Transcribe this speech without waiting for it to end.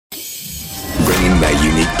bring their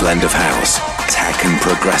unique blend of house, tech and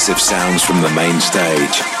progressive sounds from the main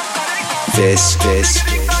stage. This is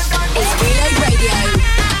Reload Radio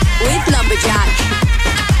with Lumberjack.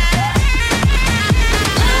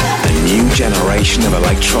 A new generation of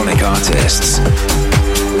electronic artists.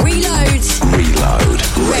 Reload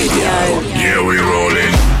Radio. Yeah, we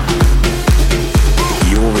rolling.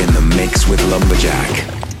 You're in the mix with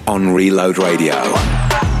Lumberjack on Reload Radio.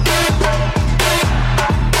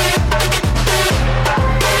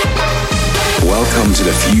 Welcome to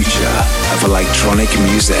the future of electronic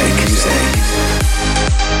music.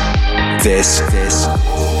 This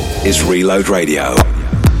is Reload Radio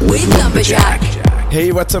with Lumberjack.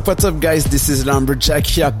 Hey, what's up guys, this is Lumberjack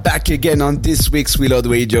here, back again on this week's Reload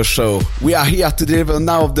Radio show. We are here to deliver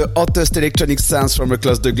now of the hottest electronic sounds from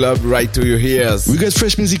across the globe right to your ears. We got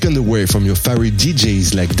fresh music on the way from your favorite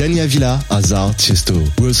DJs like Dani Avila, Hazard,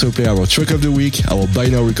 Tiesto. We also play our track of the week, our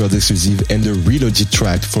Binary Records exclusive and the Reloaded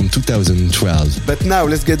track from 2012. But now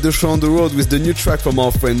let's get the show on the road with the new track from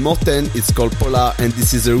our friend Morten. It's called Polar and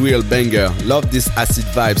this is a real banger. Love this acid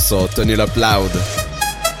vibe, so turn it up loud.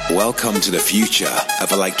 Welcome to the future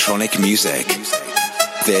of electronic music.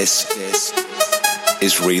 This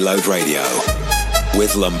is Reload Radio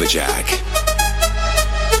with Lumberjack.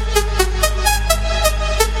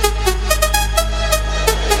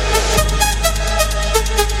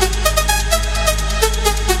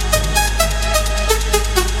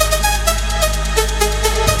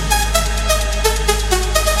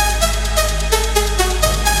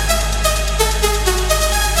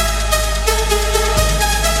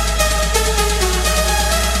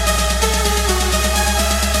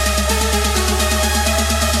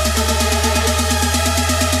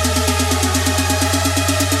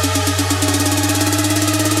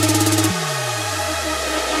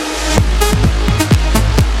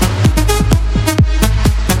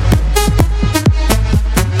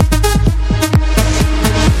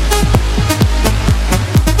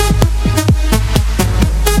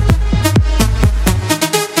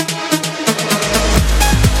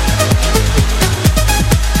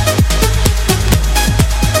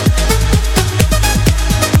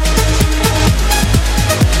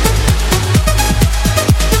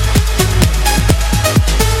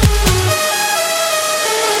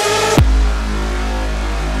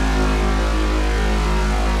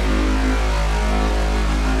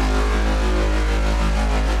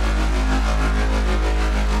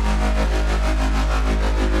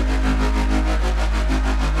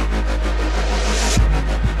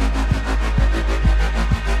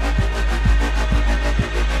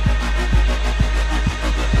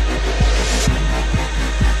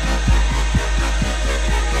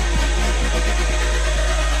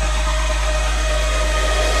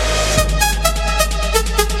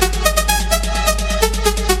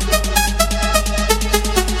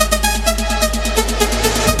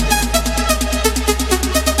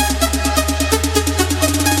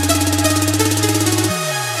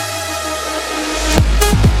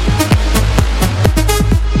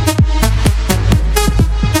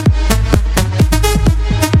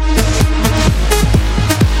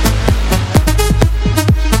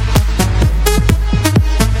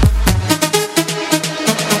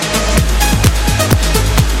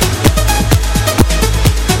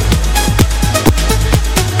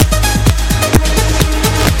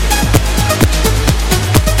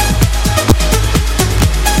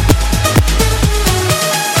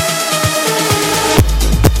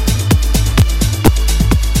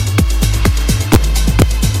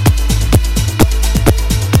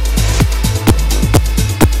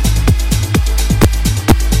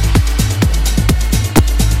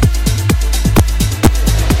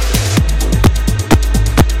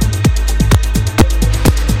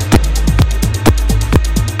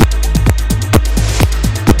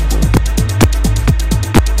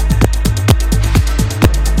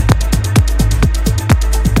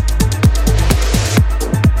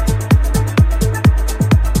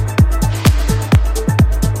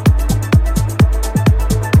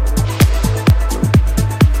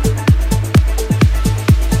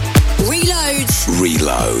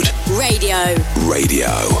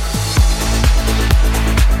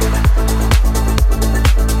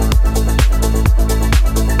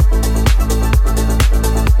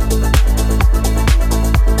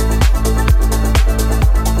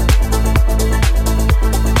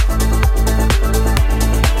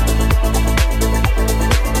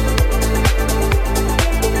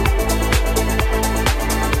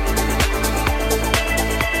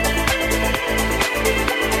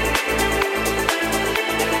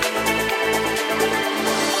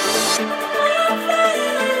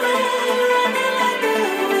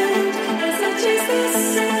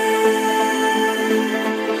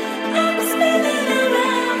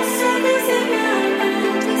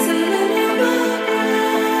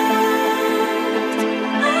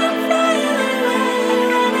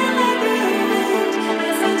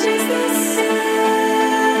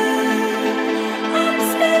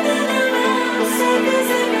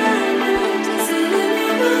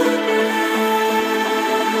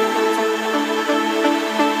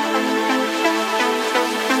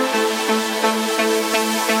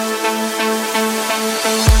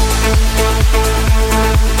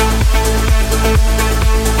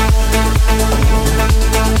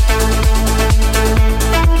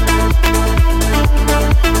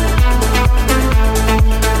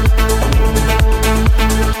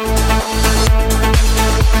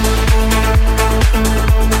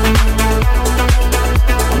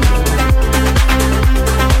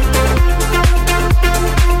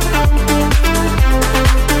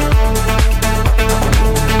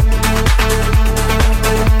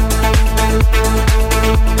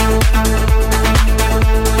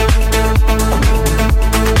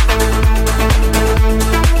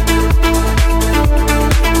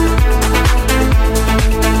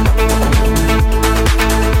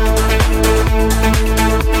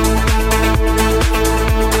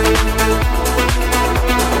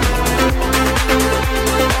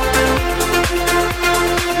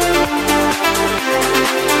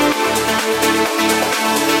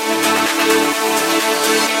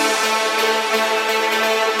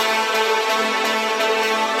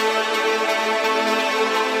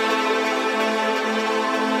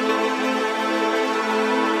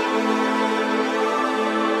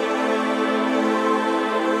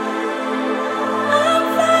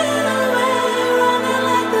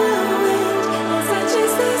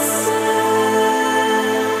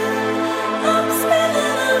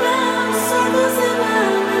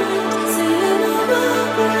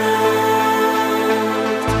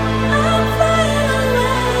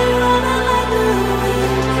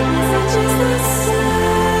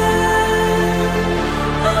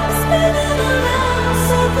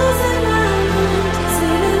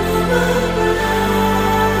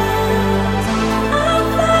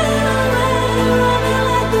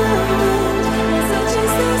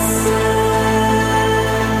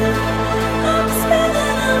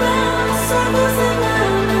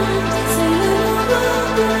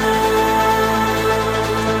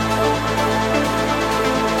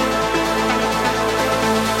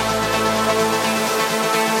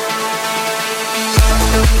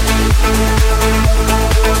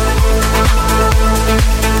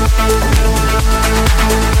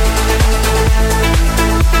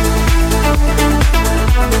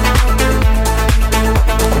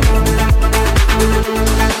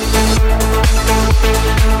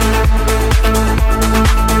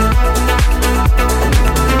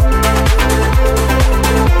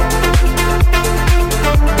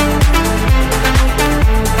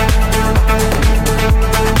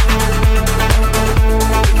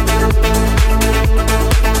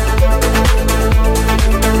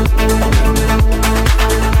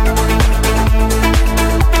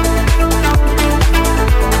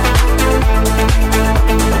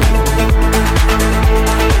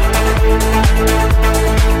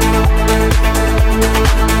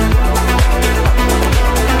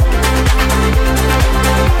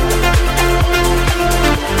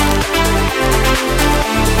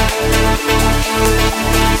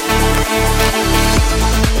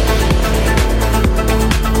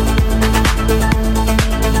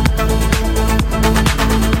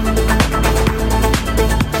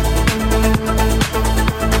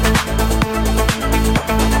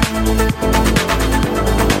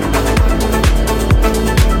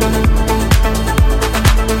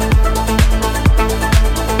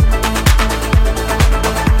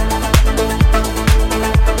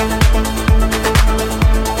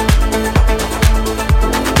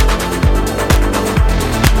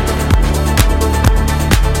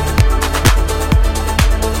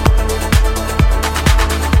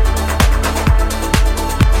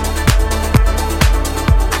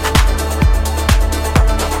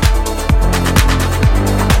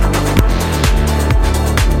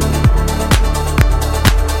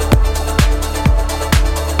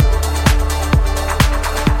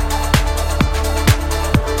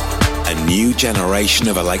 Generation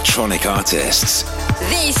of electronic artists.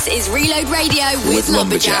 This is Reload Radio with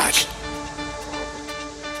Lumberjack.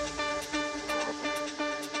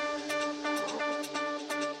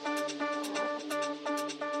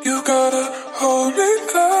 You gotta hold me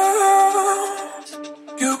close.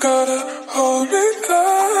 You gotta hold me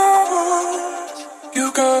close.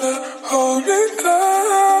 You gotta hold me close.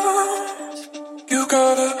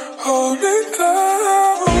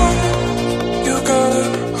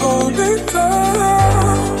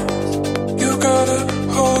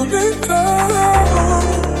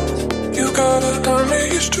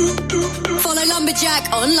 Follow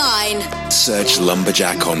Lumberjack online. Search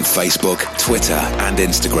Lumberjack on Facebook, Twitter, and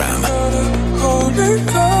Instagram. Hold it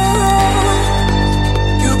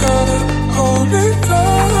down. You gotta hold it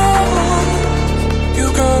down.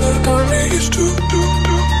 You gotta reach to do.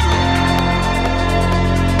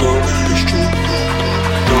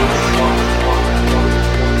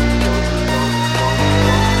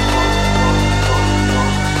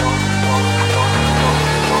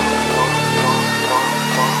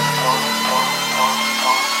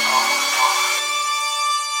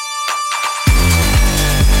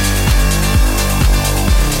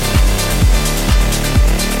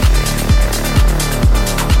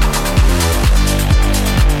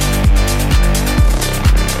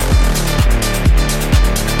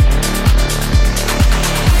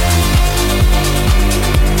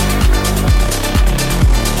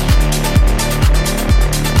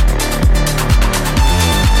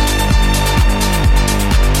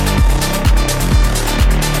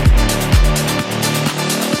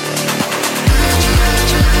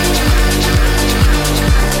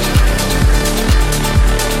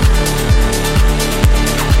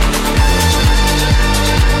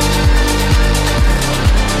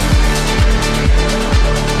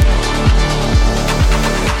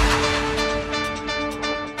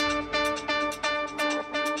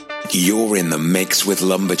 You're in the mix with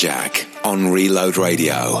Lumberjack on Reload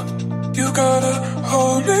Radio. You gotta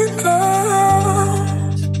hold it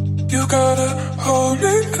down. You gotta hold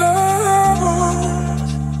it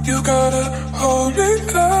down. You gotta hold it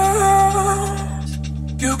down.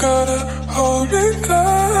 You gotta hold it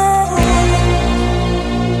down.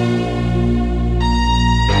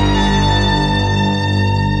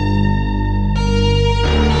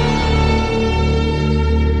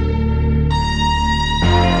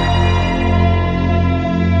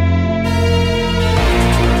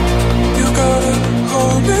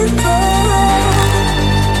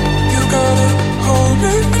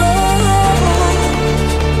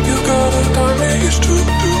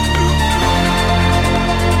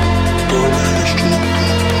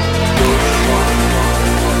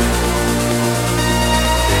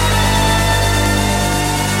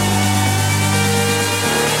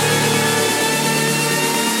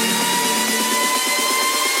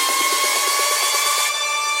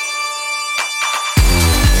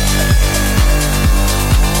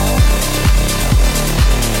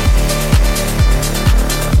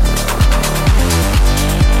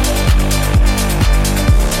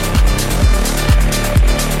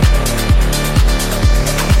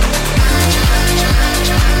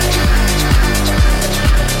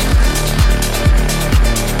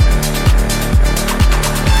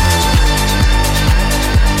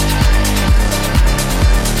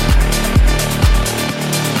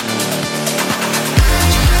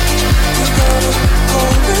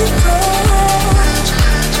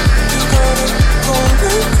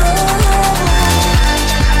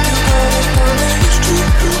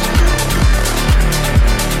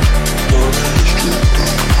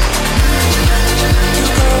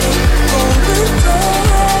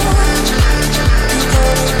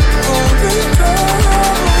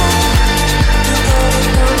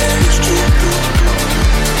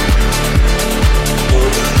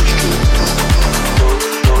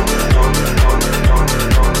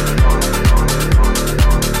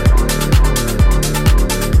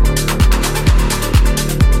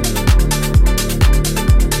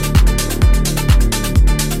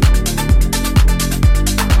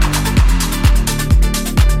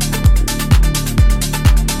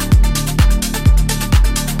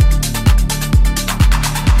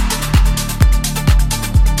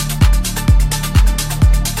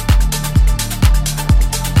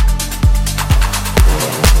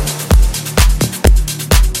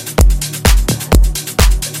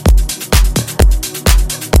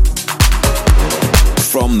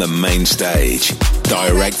 From the main stage,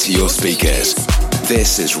 direct to your speakers.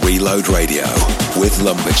 This is Reload Radio with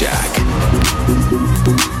Lumberjack.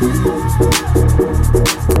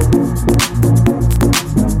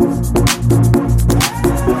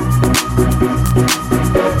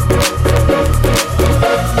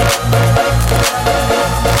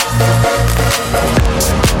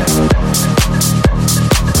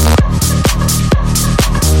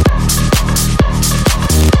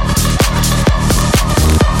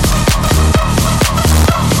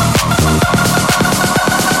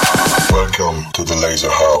 To the Laser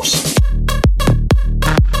House.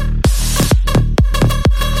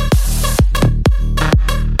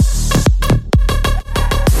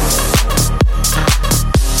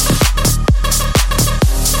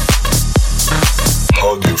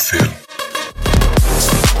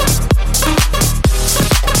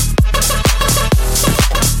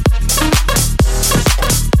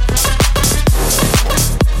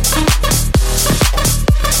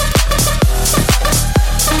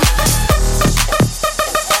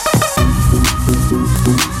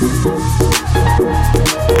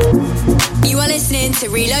 listening to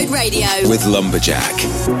Reload Radio with Lumberjack.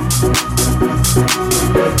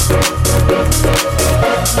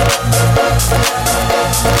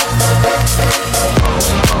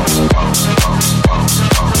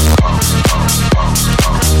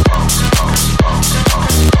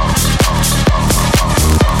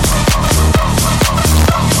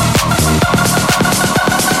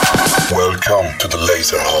 Welcome to the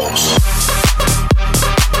Laser House.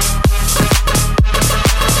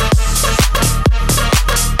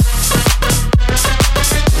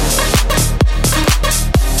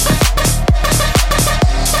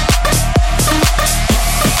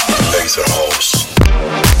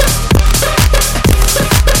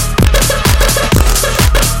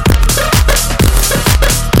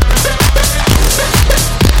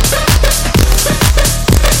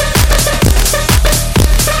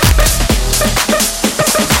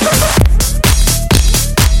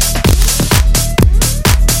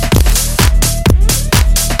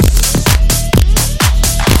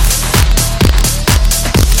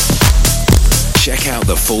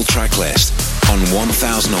 The full track list on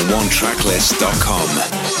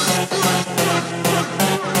 1001tracklist.com.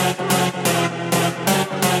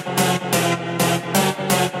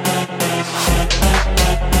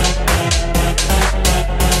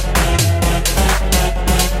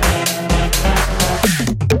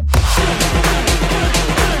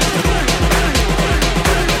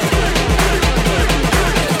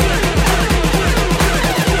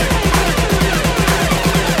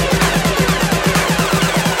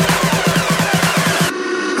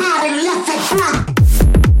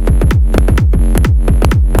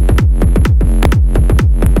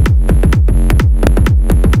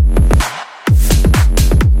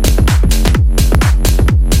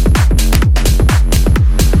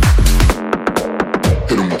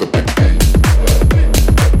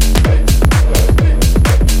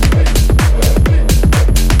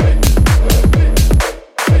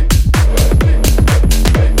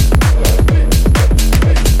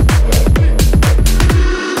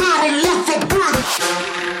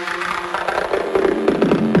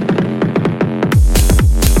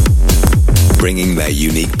 Bringing their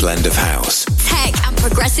unique blend of house, tech and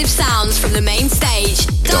progressive sounds from the main stage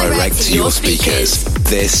direct to your speakers.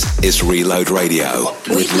 This is Reload Radio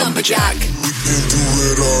with Lumberjack. We can do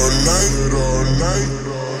it all night.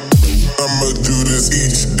 I'ma do this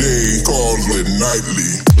each day, call it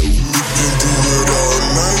nightly. We can do it all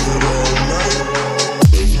night.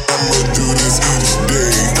 I'ma do this each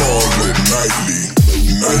day, call it nightly.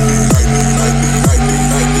 Nightly.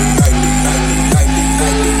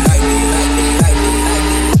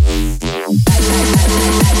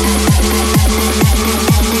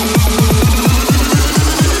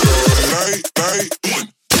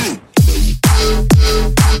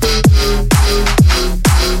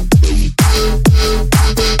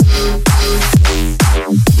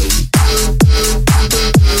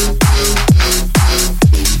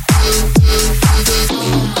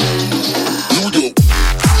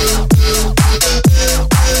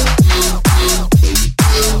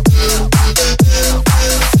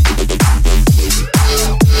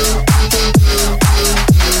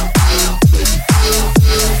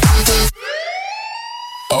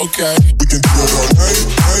 Okay, we can do it all night. We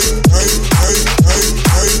can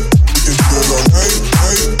do it all night. We can do it all night. We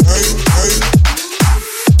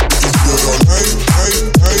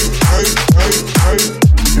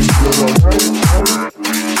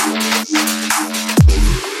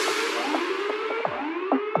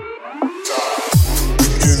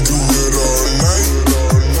can do it all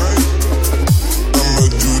night. I'ma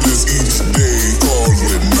do this each day, call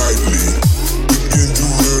it nightly. We can do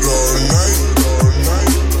it all night.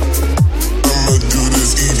 Do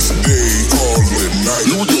this each day, call it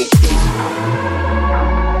nightly.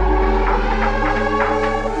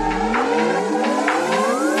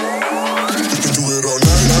 We can do it all night.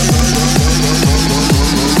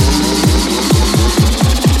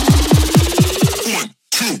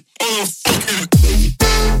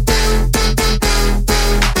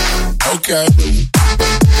 Okay.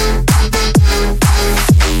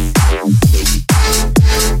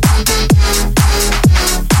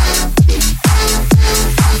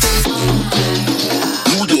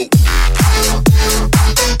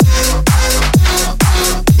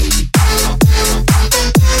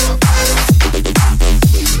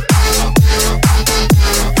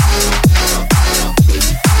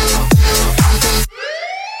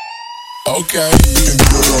 Okay, we can do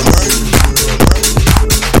it all night.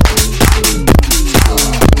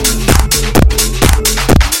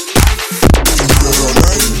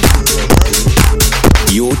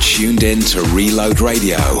 You're tuned in to Reload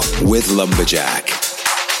Radio with Lumberjack.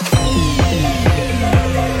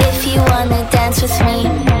 dance with me,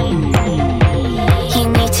 you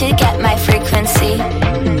need to get my frequency.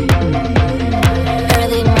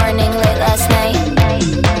 Early morning, late last night,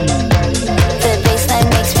 the bassline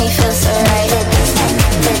makes me feel so right.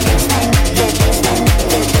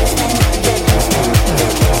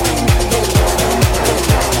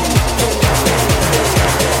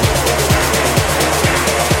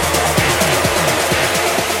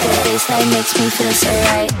 Baseline makes me feel so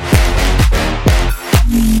right.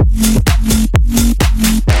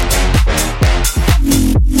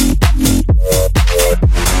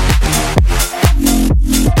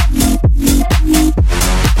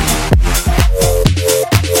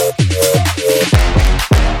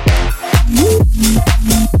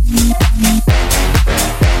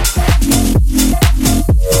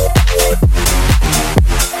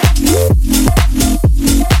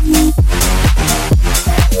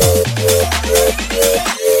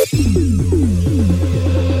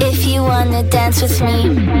 Dance with me,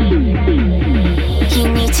 you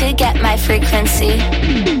need to get my frequency.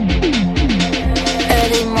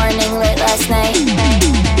 Early morning, late last night,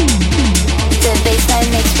 the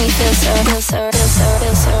bassline makes me feel so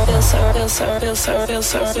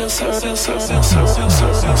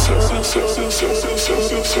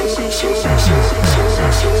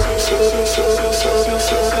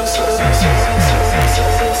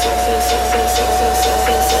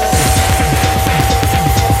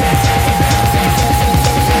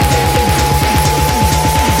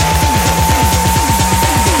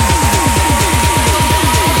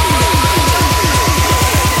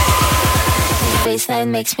baseline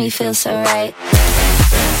makes me feel so right.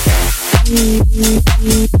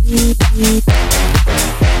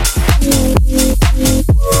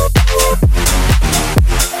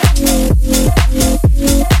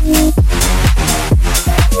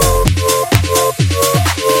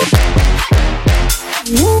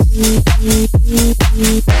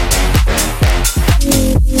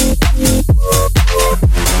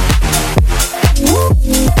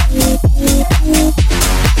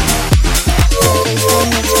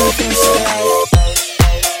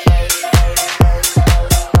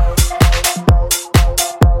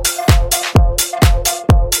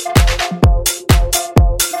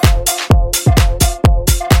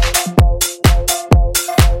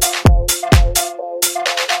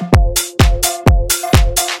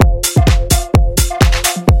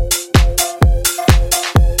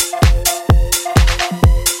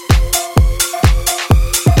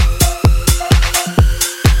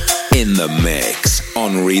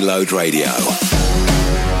 Reload Radio.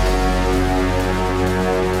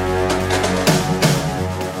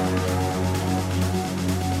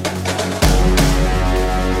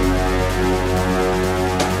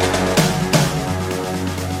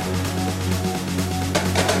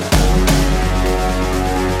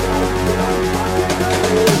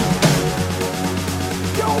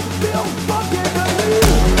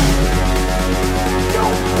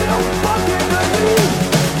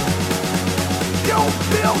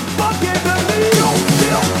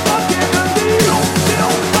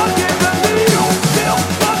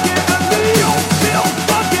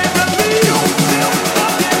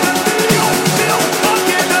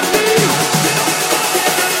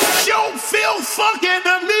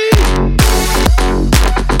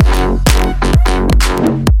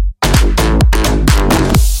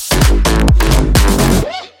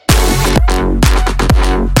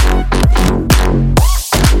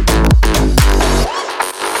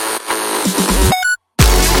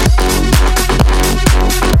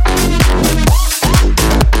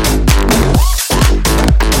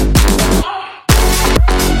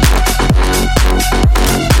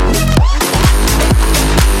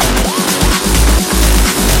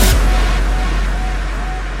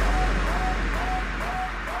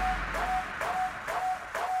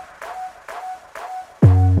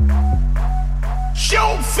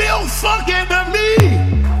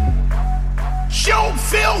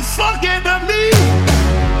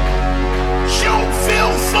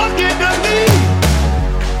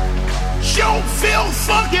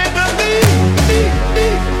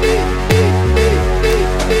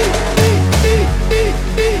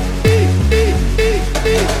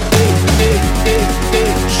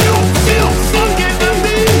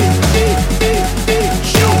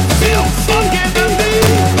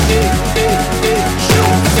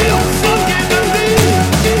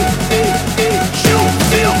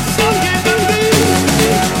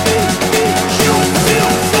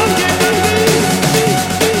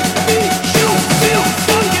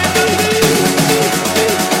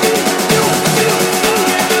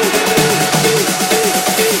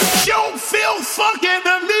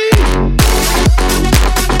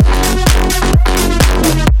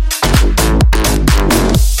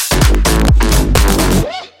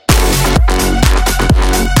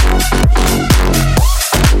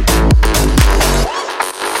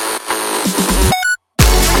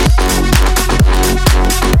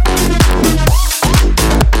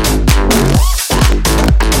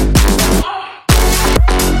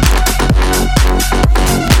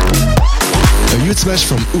 smash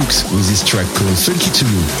from Hooks with this track called Funky to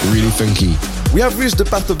Me, really funky. We have reached the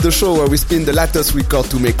part of the show where we spin the latest record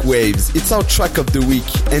to make waves. It's our track of the week,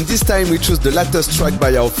 and this time we choose the latest track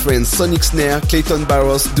by our friends Sonic Snare, Clayton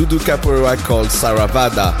Barros, Dudu Capoeira called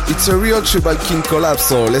Saravada. It's a real Tribal King collab,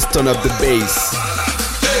 so let's turn up the bass.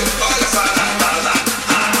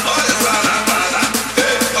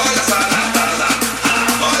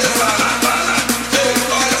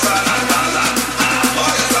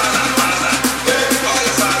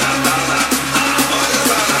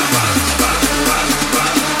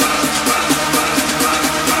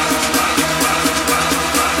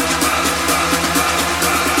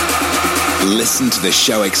 Listen to the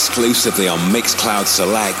show exclusively on Mixcloud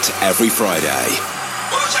Select every Friday.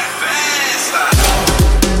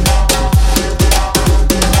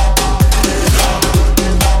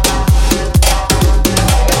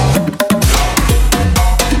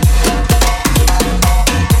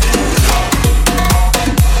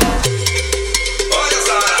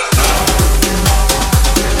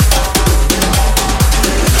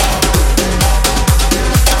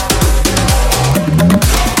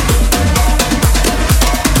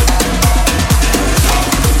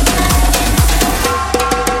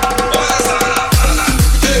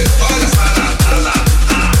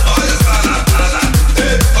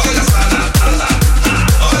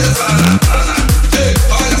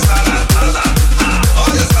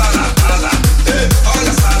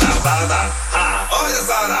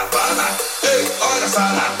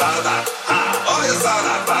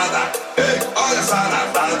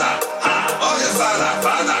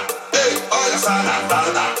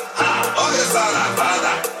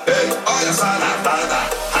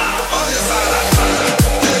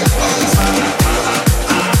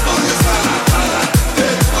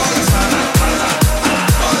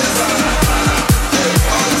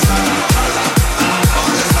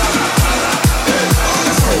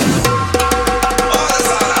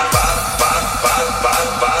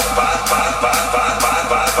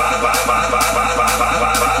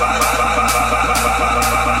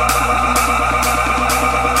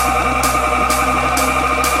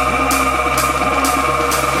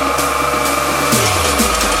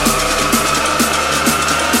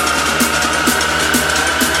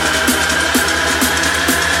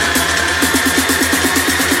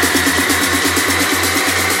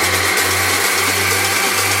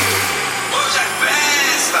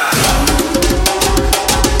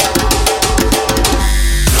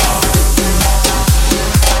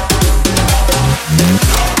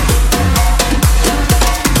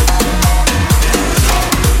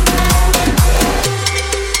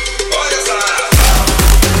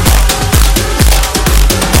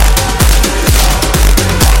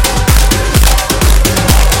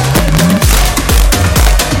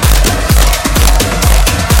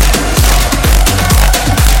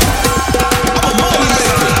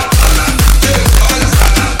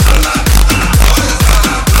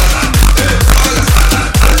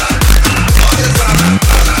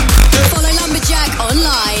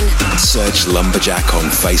 Lumberjack on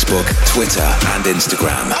Facebook, Twitter and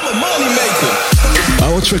Instagram. I'm a money maker.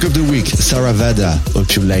 Our track of the week, Saravada.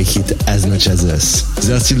 Hope you like it as much as us.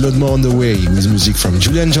 There's still a lot more on the way with music from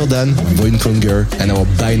Julian Jordan, Voin Pronger and our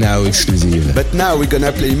By Now exclusive. But now we're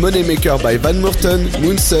gonna play Moneymaker by Van Morton,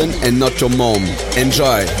 Moonson and Not Your Mom.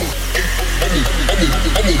 Enjoy!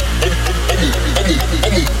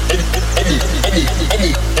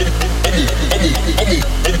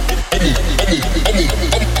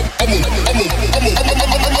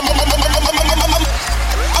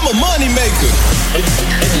 I'm a money maker.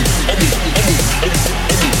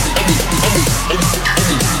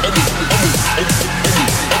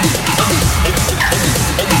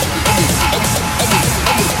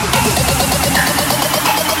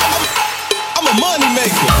 I'm a money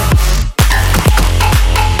maker.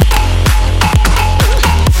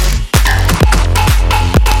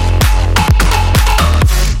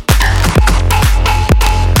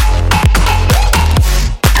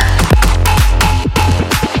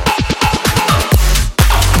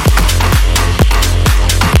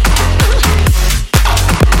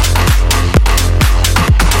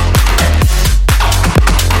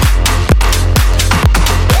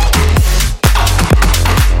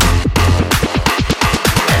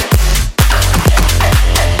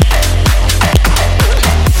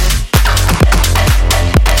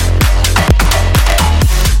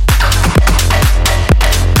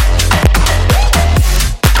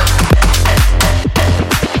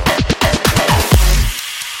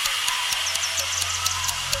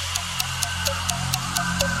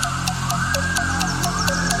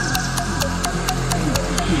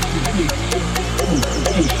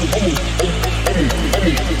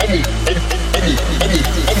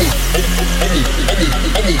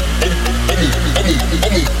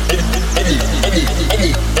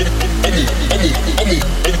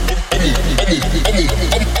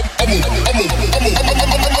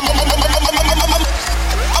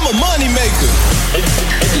 money maker.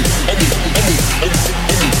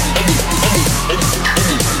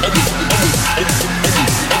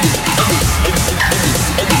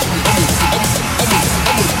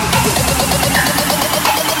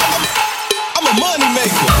 I'm a money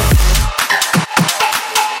maker.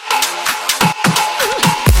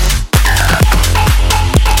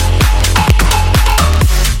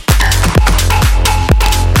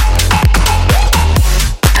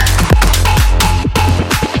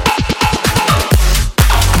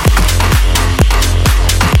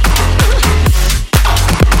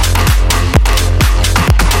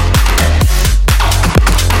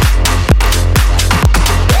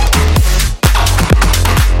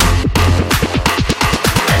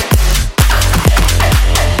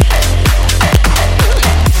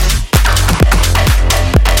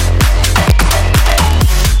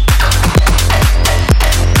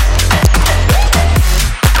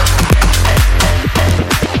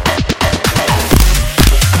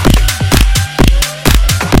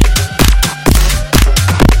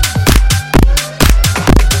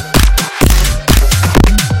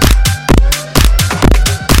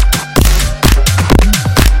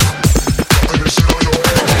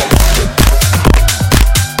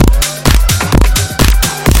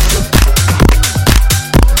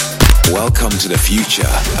 Future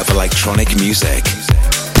of electronic music.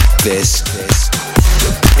 This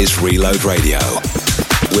is Reload Radio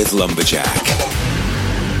with Lumberjack.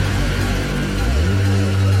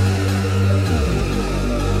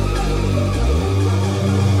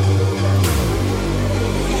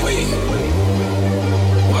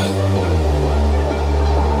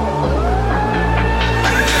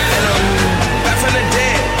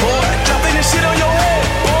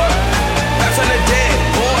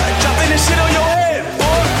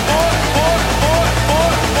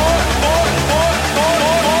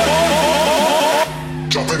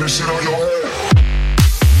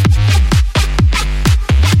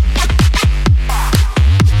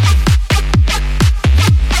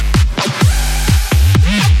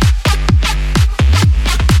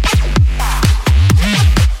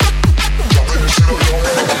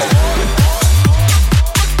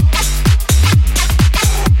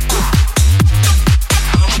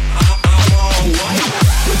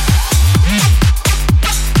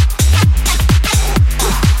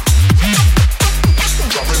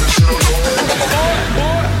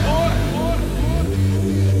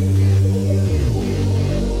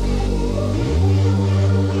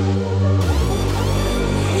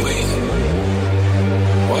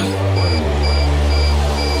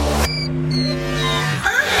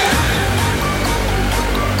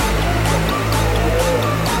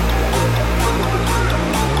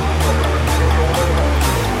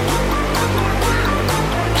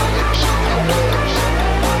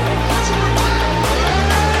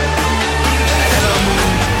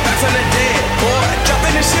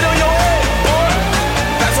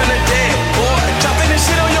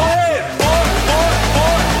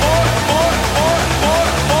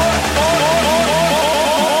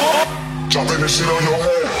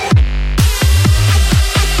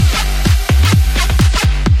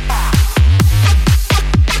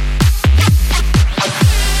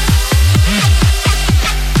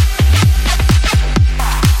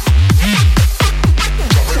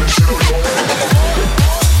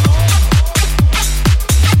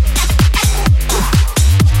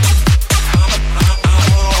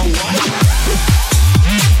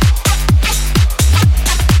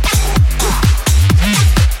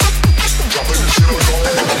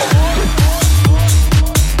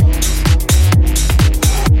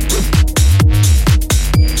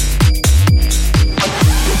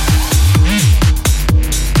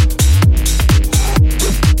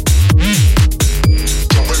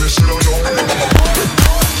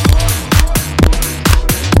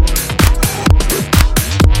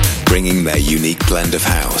 Blend of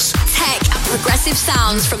house, tech and progressive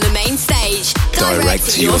sounds from the main stage, direct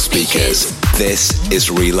to your speakers. This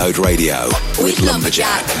is Reload Radio with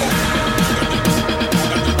Lumberjack.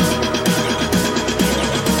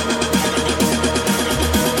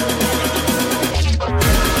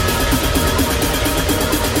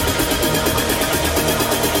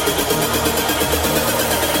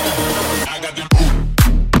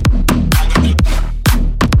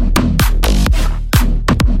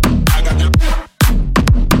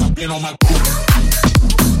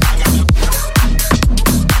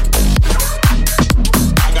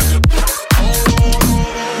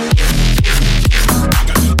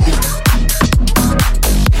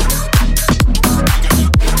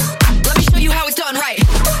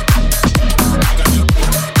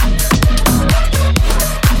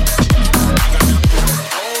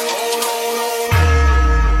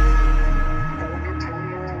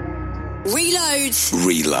 Reloads.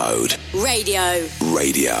 Reload. Radio.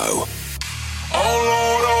 Radio. Oh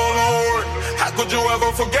Lord, how could you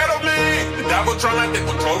ever forget of me? The devil trying to take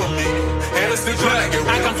control of me. And it's still trying to get rid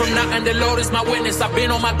of me. I come from nothing, the Lord is my witness. I've been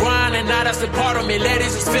on my grind and now that's a part of me.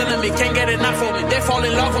 Ladies is feeling me, can't get enough of me. They fall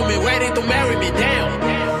in love with me, ready to marry me, damn.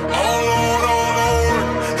 Oh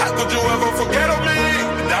Lord, how could you ever forget of me?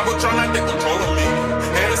 The devil trying to take control of me.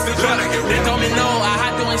 And it's still trying to get rid of me. They told me no, I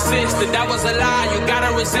had to insist. That was a lie, you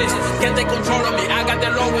gotta resist. Can't take control of me, I got the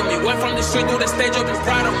Lord with me. Went from the street to the stage, I'll be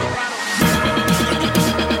proud of me.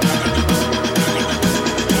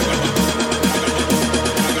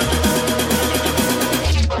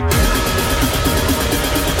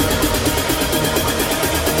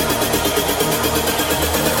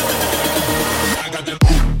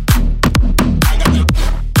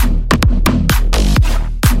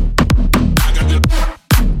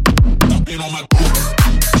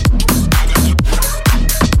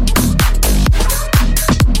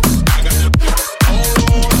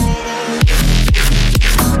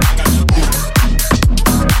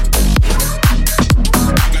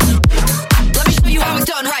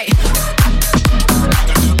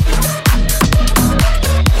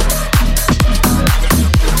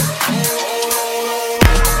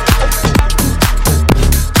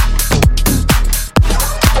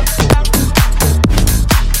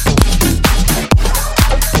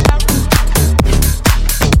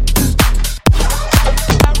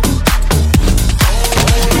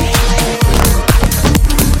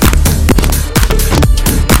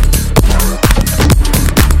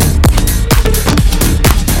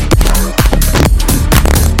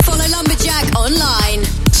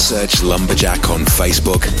 Lumberjack on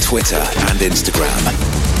Facebook, Twitter, and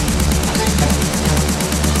Instagram.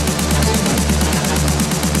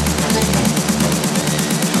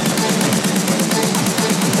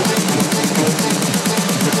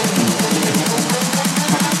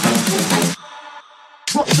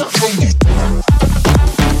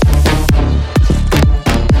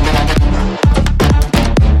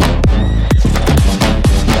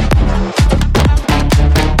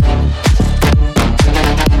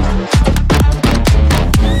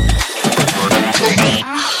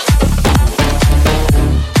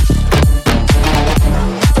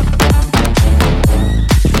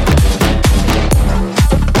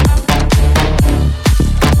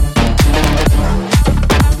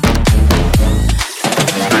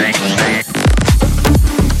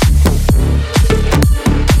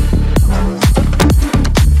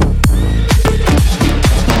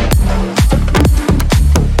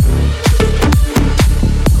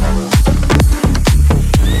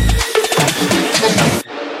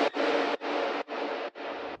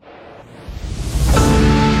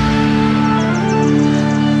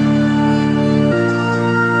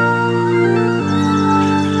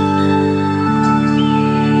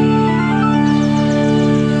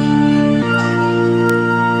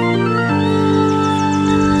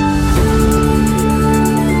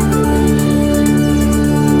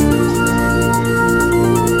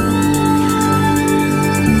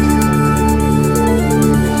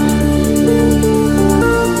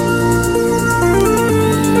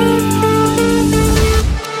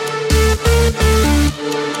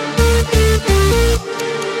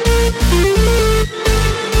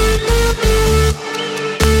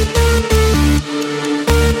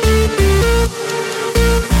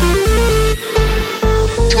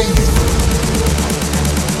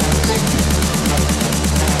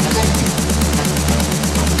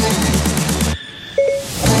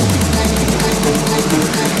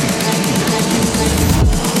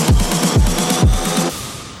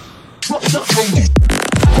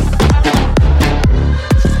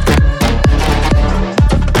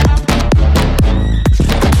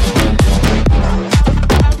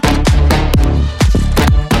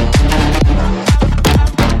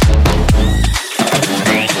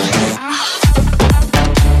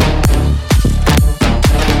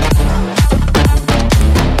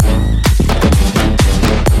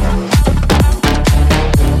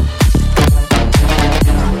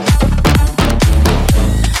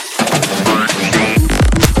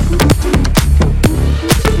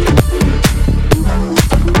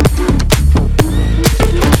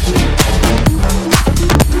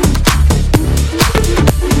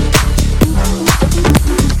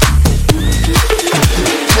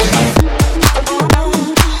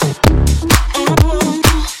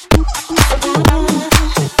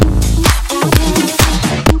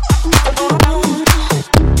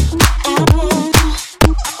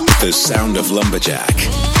 The sound of Lumberjack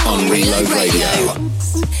on Reload Radio.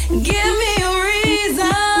 Give me a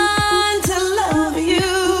reason to love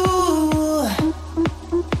you.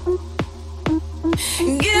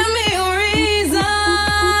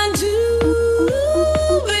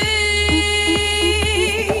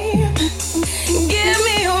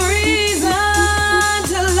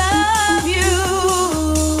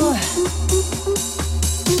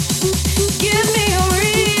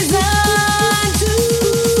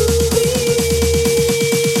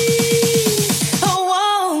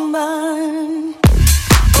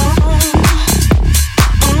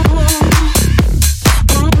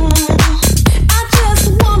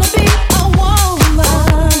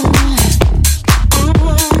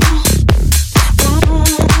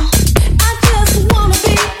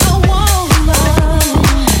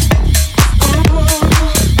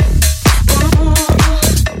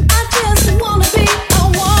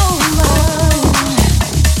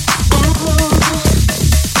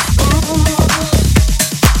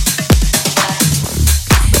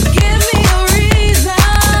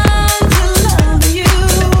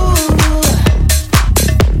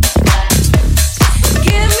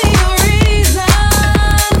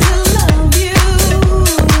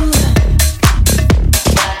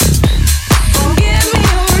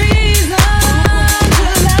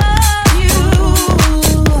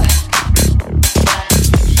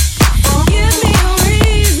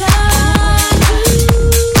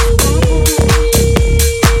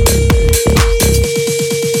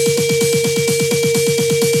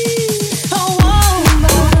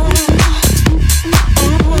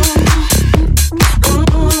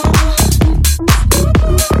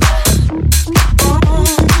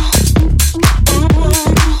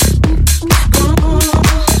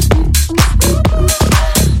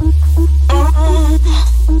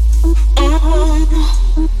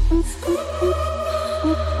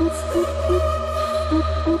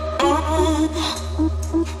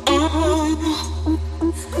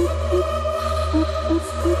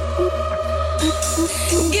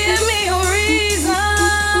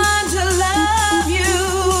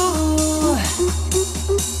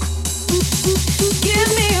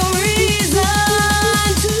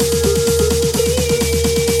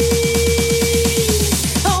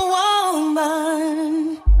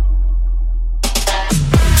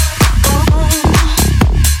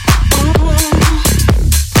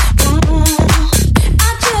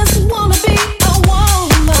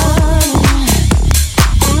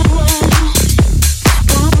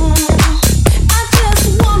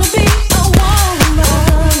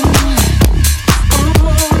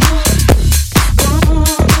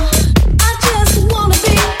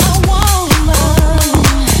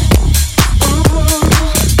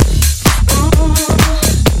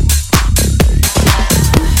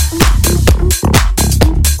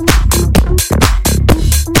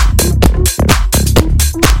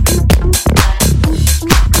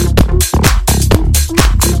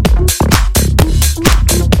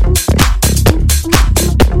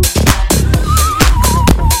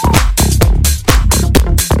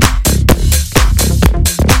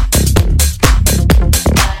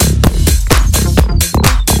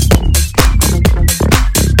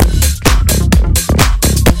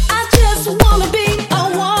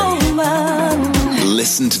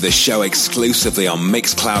 to the show exclusively on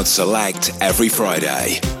Mixcloud Select every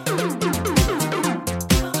Friday.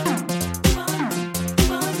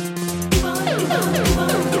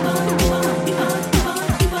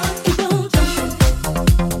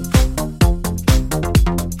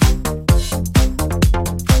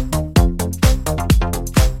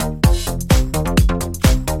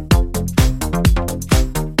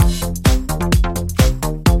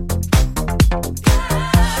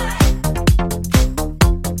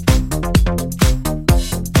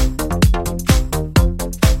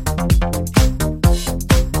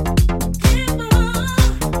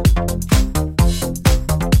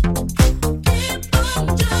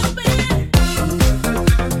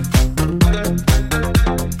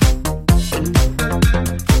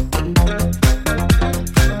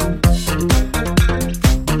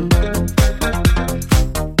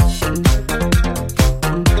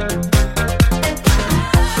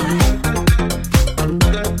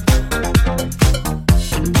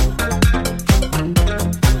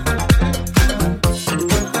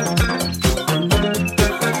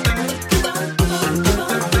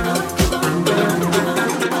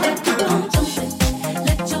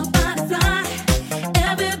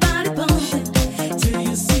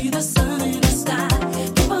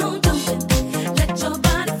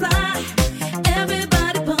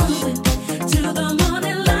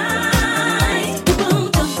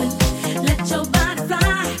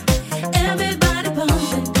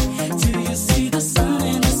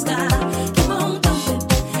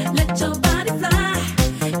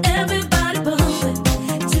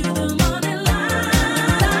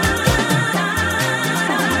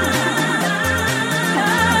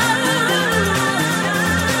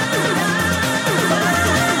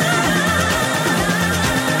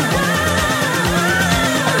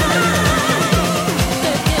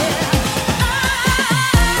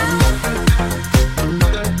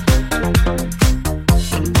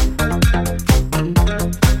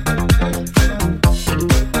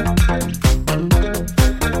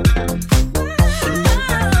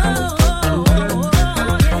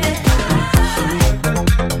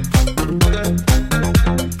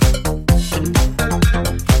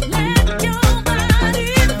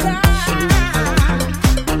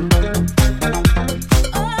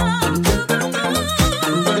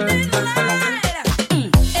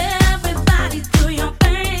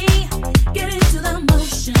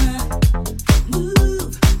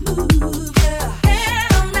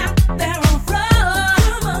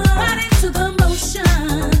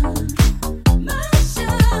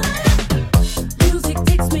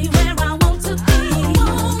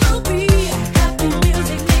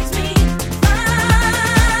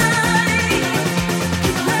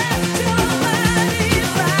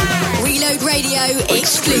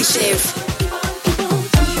 Exclusive.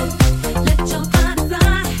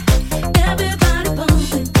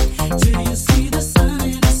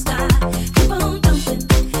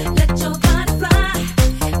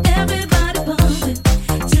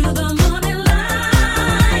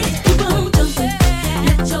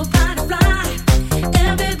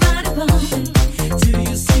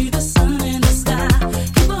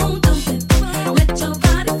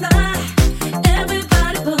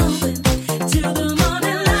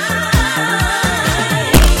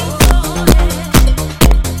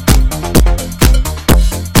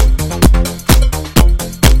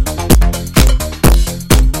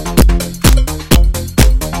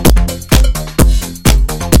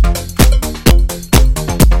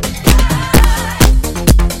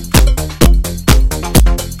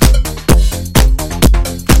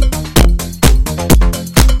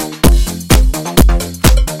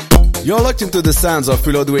 You're locked into the sounds of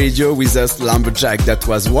Reload Radio with us, Lumberjack. That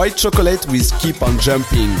was White Chocolate with Keep on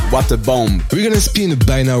Jumping. What a bomb. We're gonna spin a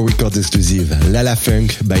By Now Records exclusive, Lala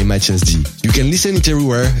Funk by Mathias D. You can listen it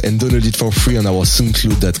everywhere and download it for free on our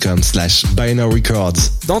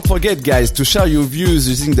soundcloud.com/ByNowRecords. Don't forget, guys, to share your views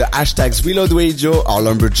using the hashtags Reload Radio or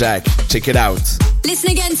Lumberjack. Check it out.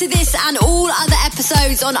 Listen again to this and all other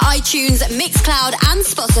episodes on iTunes, Mixcloud and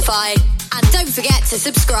Spotify. And don't forget to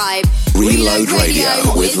subscribe. Reload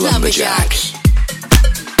Radio with Lumberjack.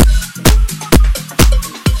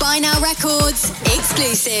 By Now Records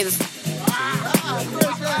exclusive.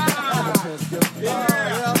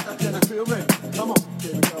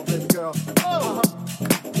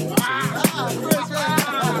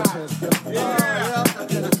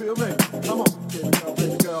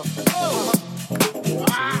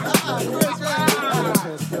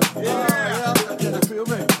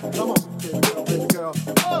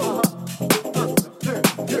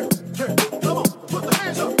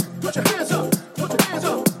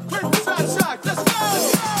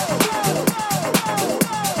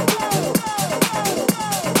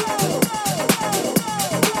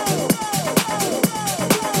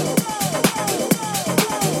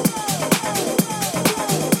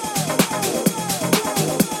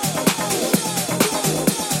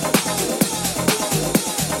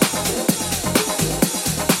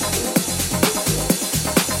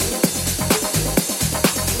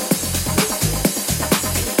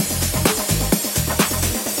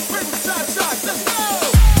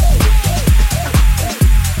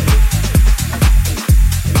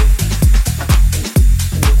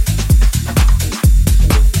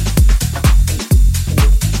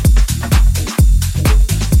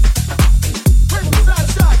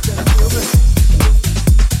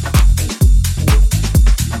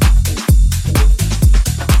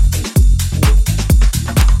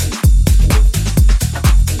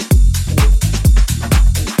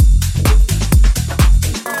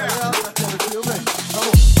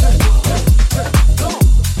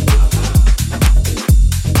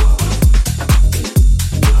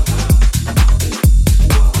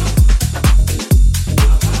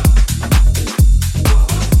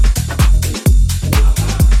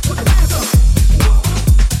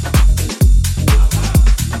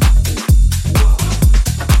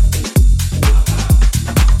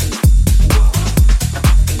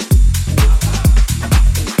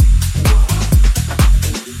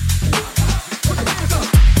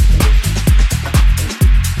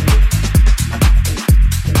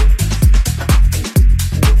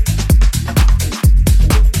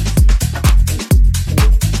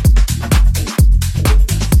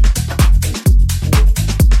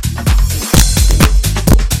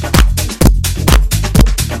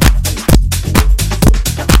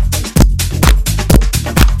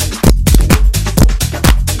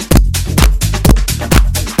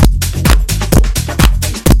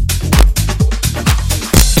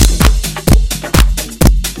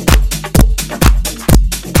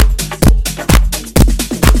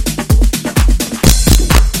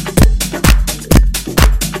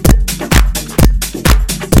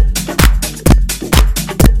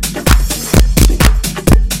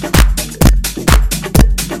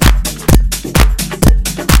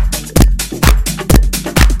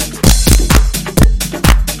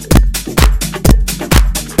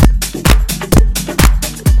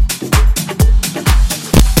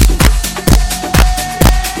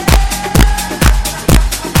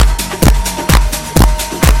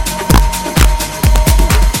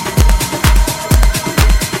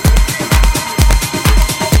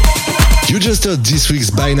 just heard this week's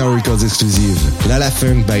Binary Records exclusive, La La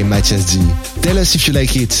Funk by Matthias D. Tell us if you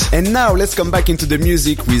like it. And now let's come back into the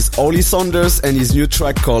music with Ollie Saunders and his new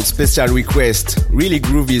track called Special Request. Really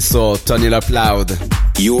groovy, so turn it up loud.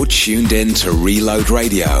 You're tuned in to Reload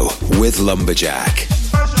Radio with Lumberjack.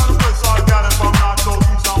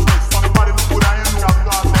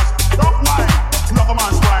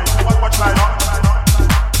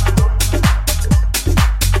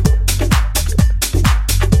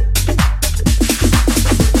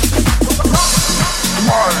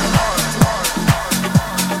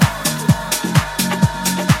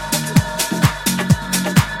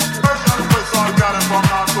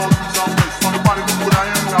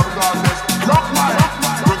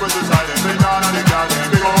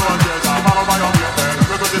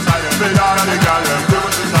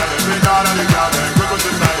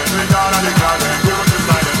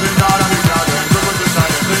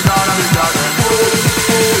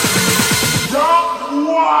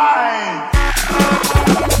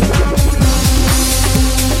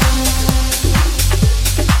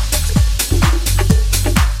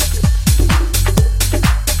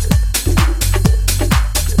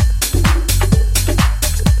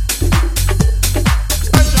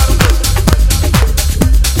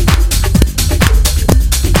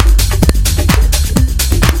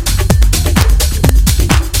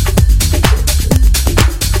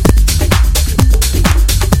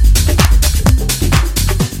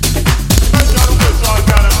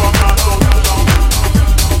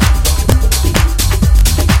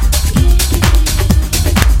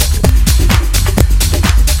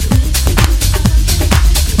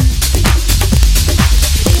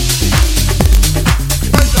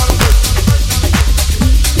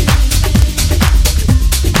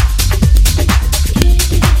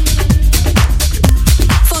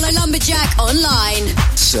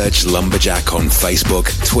 Search Lumberjack on Facebook,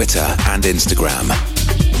 Twitter, and Instagram.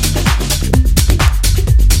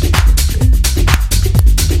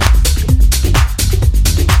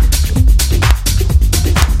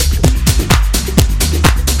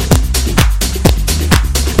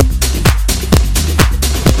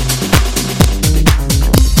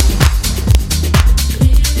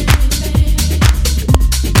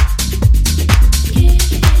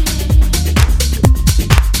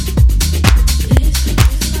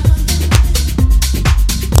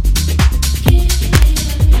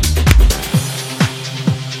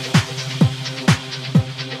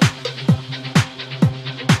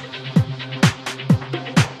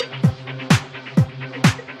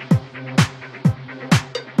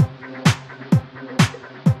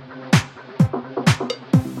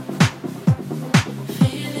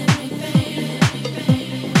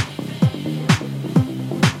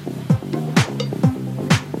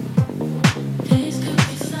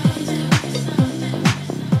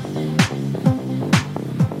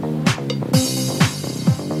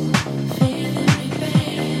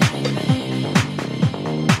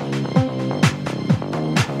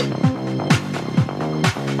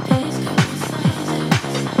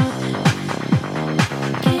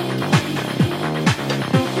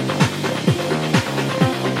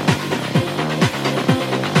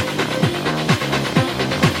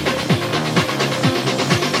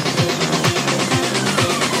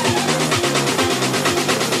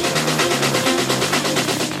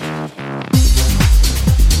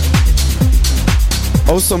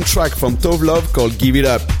 Awesome track from Tove Love called Give It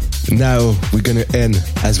Up. Now we're gonna end,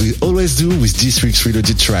 as we always do, with this week's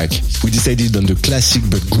Reloaded track. We decided on the classic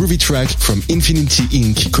but groovy track from Infinity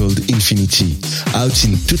Inc. called Infinity, out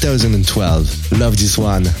in 2012. Love this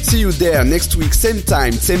one. See you there next week, same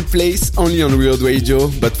time, same place, only on Reload Radio.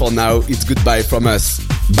 But for now, it's goodbye from us.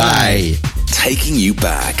 Bye. Taking you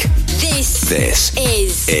back. This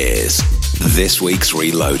is this week's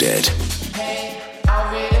Reloaded.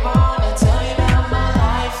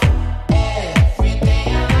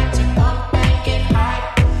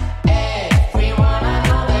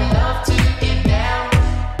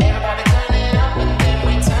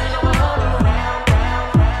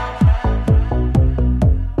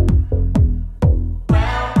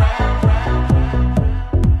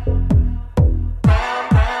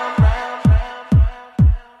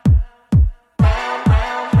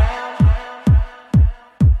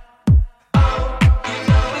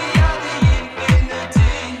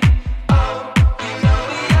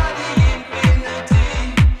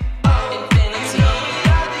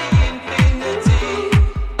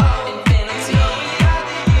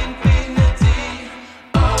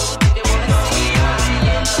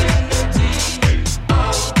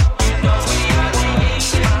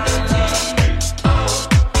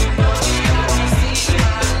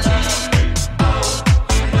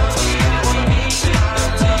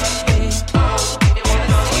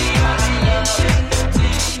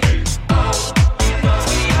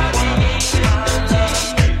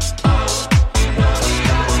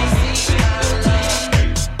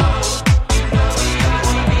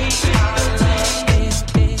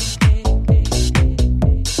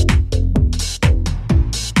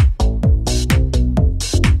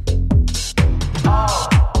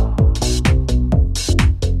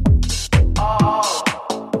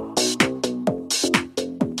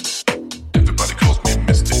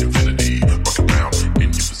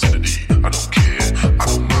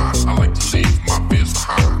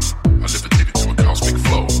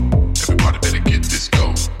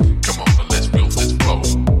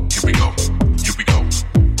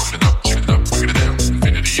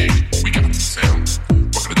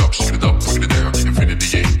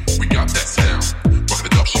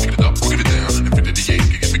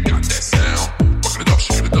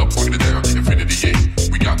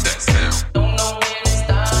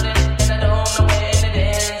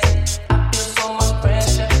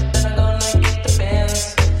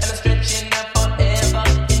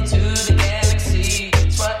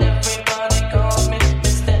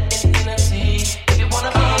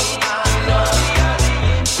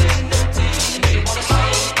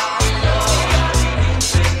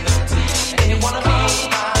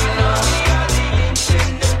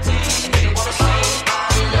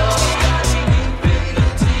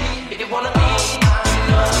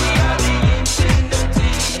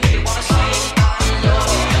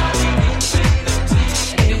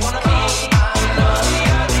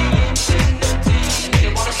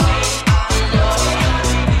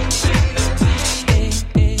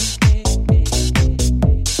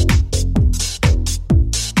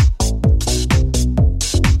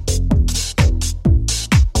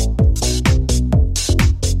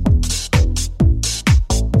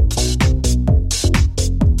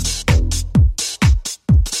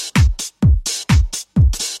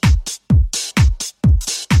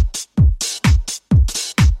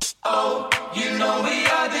 you know we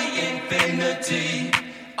are the infinity.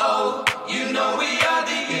 Oh, you know we are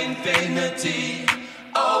the infinity.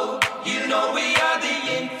 Oh, you know we are the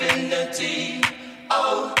infinity.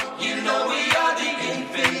 Oh, you know we are the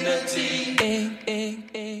infinity.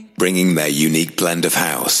 Bringing their unique blend of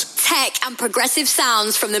house, tech and progressive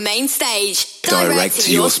sounds from the main stage direct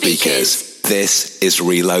to your speakers. This is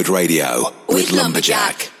Reload Radio with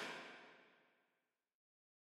Lumberjack.